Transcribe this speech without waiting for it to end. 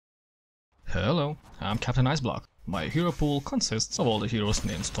Hello, I'm Captain Iceblock. My hero pool consists of all the heroes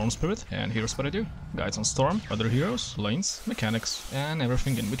named Storm Spirit and Hero What I Do, guides on Storm, other heroes, lanes, mechanics, and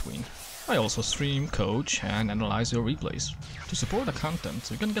everything in between. I also stream, coach, and analyze your replays. To support the content,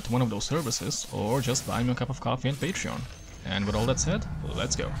 you can get one of those services, or just buy me a cup of coffee on Patreon. And with all that said,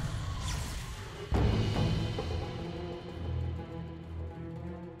 let's go.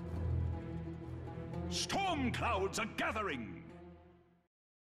 Storm clouds are gathering!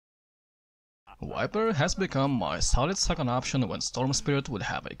 Viper has become my solid second option when Storm Spirit would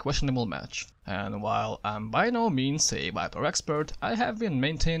have a questionable match. And while I'm by no means a Viper expert, I have been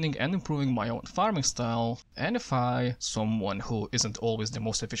maintaining and improving my own farming style, and if I, someone who isn't always the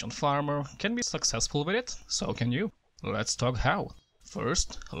most efficient farmer, can be successful with it, so can you. Let's talk how.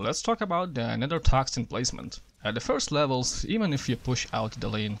 First, let's talk about the nether toxin placement. At the first levels, even if you push out the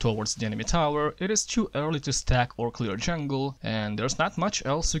lane towards the enemy tower, it is too early to stack or clear jungle, and there's not much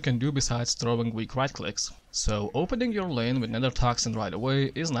else you can do besides throwing weak right clicks. So opening your lane with nether toxin right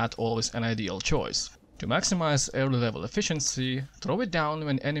away is not always an ideal choice. To maximize early level efficiency, throw it down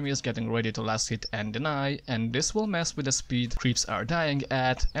when enemy is getting ready to last hit and deny, and this will mess with the speed creeps are dying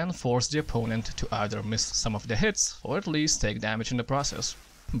at and force the opponent to either miss some of the hits or at least take damage in the process.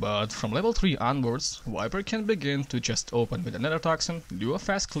 But from level 3 onwards, Viper can begin to just open with a nether toxin, do a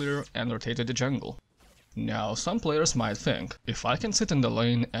fast clear, and rotate to the jungle. Now, some players might think, if I can sit in the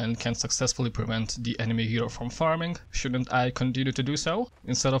lane and can successfully prevent the enemy hero from farming, shouldn't I continue to do so,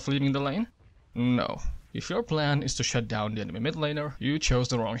 instead of leaving the lane? No. If your plan is to shut down the enemy mid laner, you chose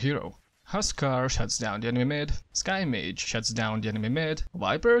the wrong hero. Huskar shuts down the enemy mid, Sky Mage shuts down the enemy mid,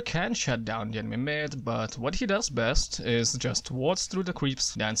 Viper can shut down the enemy mid, but what he does best is just waltz through the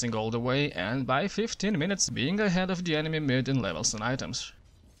creeps, dancing all the way, and by 15 minutes being ahead of the enemy mid in levels and items.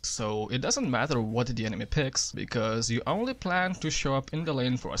 So it doesn't matter what the enemy picks, because you only plan to show up in the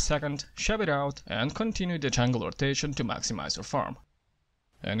lane for a second, shove it out, and continue the jungle rotation to maximize your farm.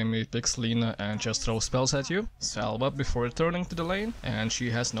 Enemy picks Lina and just throws spells at you, salve up before returning to the lane, and she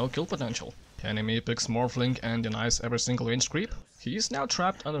has no kill potential. Enemy picks Morphling and denies every single range creep. He is now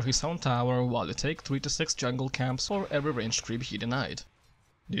trapped under his own tower while you take 3 to 6 jungle camps for every range creep he denied.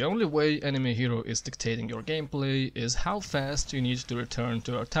 The only way enemy hero is dictating your gameplay is how fast you need to return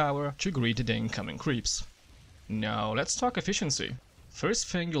to your tower to greet the incoming creeps. Now let's talk efficiency. First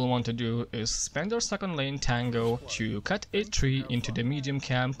thing you'll want to do is spend your second lane tango to cut a tree into the medium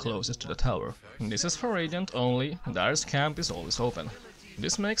camp closest to the tower. This is for Radiant only, Dire's camp is always open.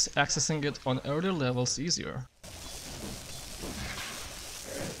 This makes accessing it on earlier levels easier.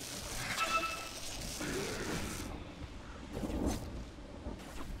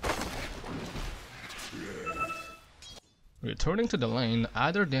 Returning to the lane,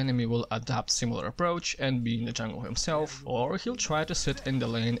 either the enemy will adopt similar approach and be in the jungle himself, or he'll try to sit in the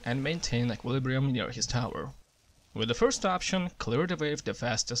lane and maintain equilibrium near his tower. With the first option, clear the wave the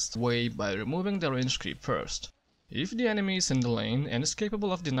fastest way by removing the range creep first. If the enemy is in the lane and is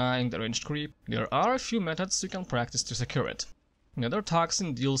capable of denying the range creep, there are a few methods you can practice to secure it. Nether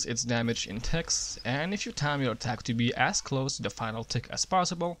toxin deals its damage in ticks, and if you time your attack to be as close to the final tick as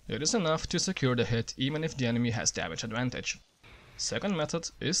possible, it is enough to secure the hit even if the enemy has damage advantage. Second method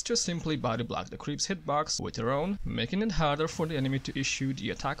is to simply body block the creep's hitbox with your own, making it harder for the enemy to issue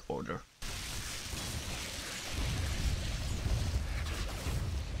the attack order.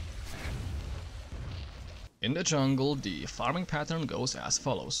 In the jungle, the farming pattern goes as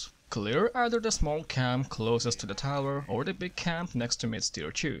follows. Clear either the small camp closest to the tower or the big camp next to mid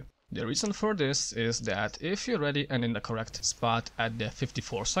tier 2. The reason for this is that if you're ready and in the correct spot at the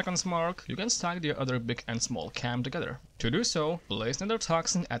 54 seconds mark, you can stack the other big and small camp together. To do so, place nether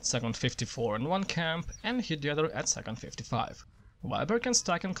toxin at second 54 in one camp and hit the other at second 55. Viper can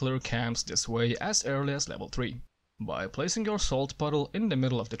stack and clear camps this way as early as level 3. By placing your salt puddle in the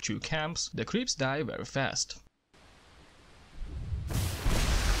middle of the 2 camps, the creeps die very fast.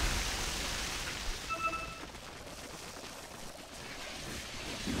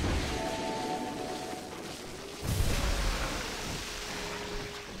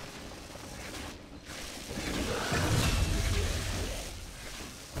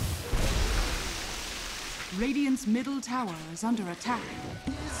 Radiant's middle tower is under attack.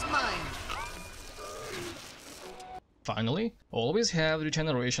 It's mine. Finally, always have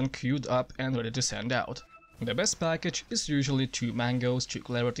regeneration queued up and ready to send out. The best package is usually 2 mangoes, 2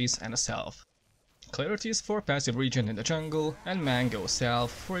 clarities, and a salve. Clarities for passive regen in the jungle, and mango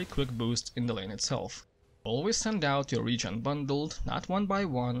salve for a quick boost in the lane itself. Always send out your regen bundled, not one by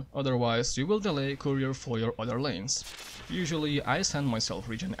one, otherwise you will delay courier for your other lanes. Usually I send myself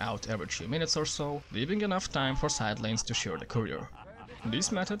regen out every 3 minutes or so, leaving enough time for side lanes to share the courier.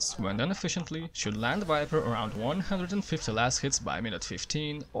 These methods, when done efficiently, should land Viper around 150 last hits by minute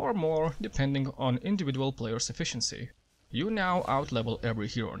 15 or more depending on individual players' efficiency. You now outlevel every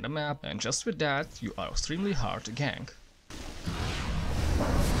hero on the map, and just with that, you are extremely hard to gank.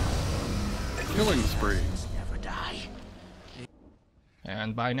 Killing spree. Never die.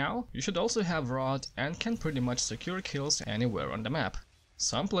 And by now, you should also have Rod and can pretty much secure kills anywhere on the map.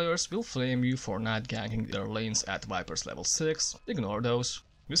 Some players will flame you for not ganking their lanes at Viper's level 6, ignore those.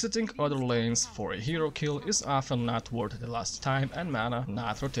 Visiting other lanes for a hero kill is often not worth the lost time and mana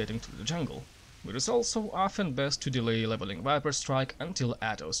not rotating through the jungle. It is also often best to delay leveling Viper's strike until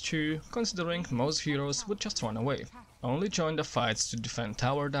Atos 2, considering most heroes would just run away. Only join the fights to defend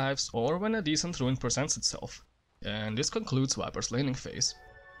tower dives or when a decent rune presents itself. And this concludes Viper's laning phase.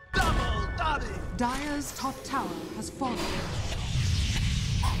 Dire's top tower has fallen.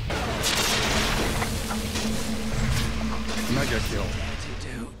 Mega kill.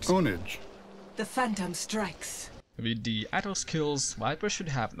 Ownage. The Phantom strikes. With the Atos kills, Viper should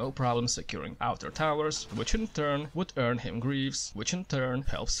have no problem securing outer towers, which in turn would earn him Greaves, which in turn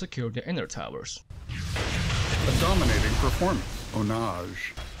helps secure the inner towers. A dominating performance.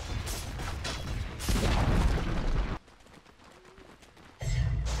 Ownage.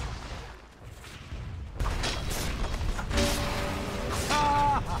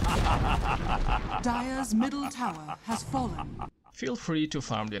 Dire's middle tower has fallen. Feel free to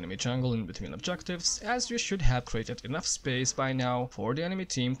farm the enemy jungle in between objectives, as you should have created enough space by now for the enemy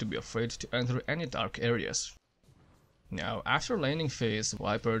team to be afraid to enter any dark areas. Now, after laning phase,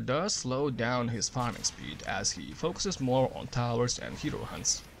 Viper does slow down his farming speed as he focuses more on towers and hero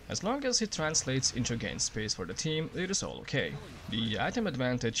hunts. As long as it translates into gained space for the team, it is all okay. The item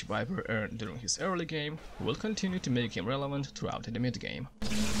advantage Viper earned during his early game will continue to make him relevant throughout the mid game.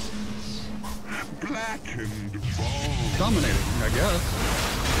 Blackened bone. Dominating, I guess.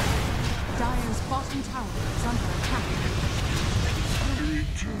 Dire's bottom tower is under attack.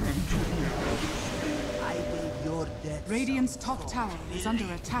 Return to me. I will your death. Radiant's top tower is under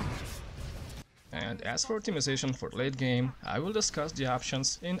attack. And as for optimization for the late game, I will discuss the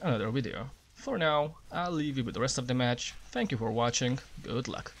options in another video. For now, I'll leave you with the rest of the match. Thank you for watching, good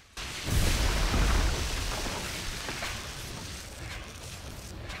luck.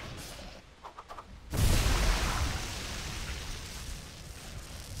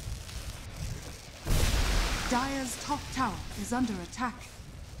 Dire's top tower is under attack.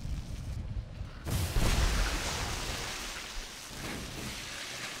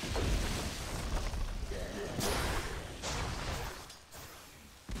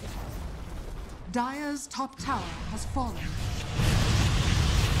 Dire's top tower has fallen.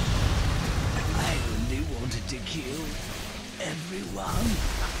 I only wanted to kill everyone.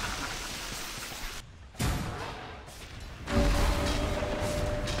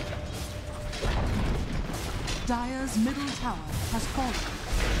 Dire's middle tower has fallen.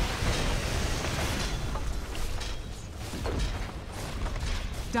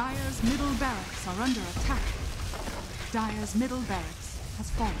 Dire's middle barracks are under attack. Dire's middle barracks has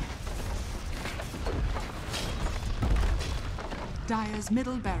fallen. Dire's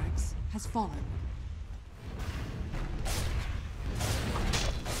middle barracks has fallen.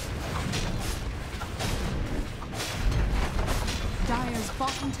 Dire's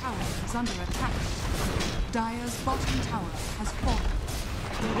bottom tower is under attack. Dire's bottom tower has fallen.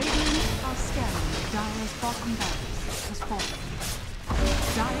 The Radiant are scanning. Dire's bottom barracks has fallen.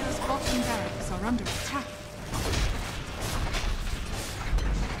 Dire's bottom barracks are under attack.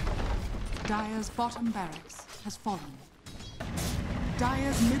 Dire's bottom barracks has fallen.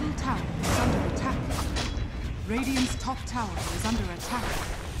 Dire's middle tower is under attack. Radiant's top tower is under attack.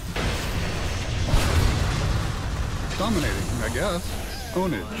 Dominating, I guess.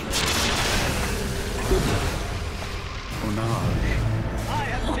 Ownage. Goodness. Ownage. I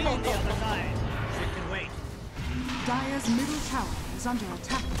have seen the other side. It can wait. Dire's middle tower is under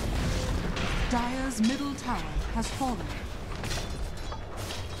attack. Dire's middle tower has fallen.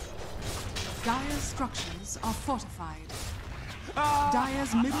 Dire's structures are fortified.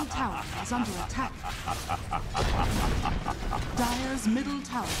 Dire's middle tower is under attack. Dire's middle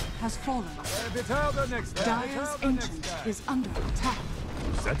tower has fallen. Dire's ancient is under attack.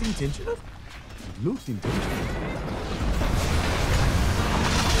 Is that intentional? It looked intentional.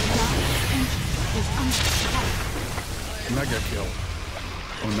 Dire's ancient is under attack. Mega kill.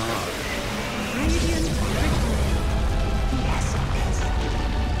 Ownage. Radiant victory.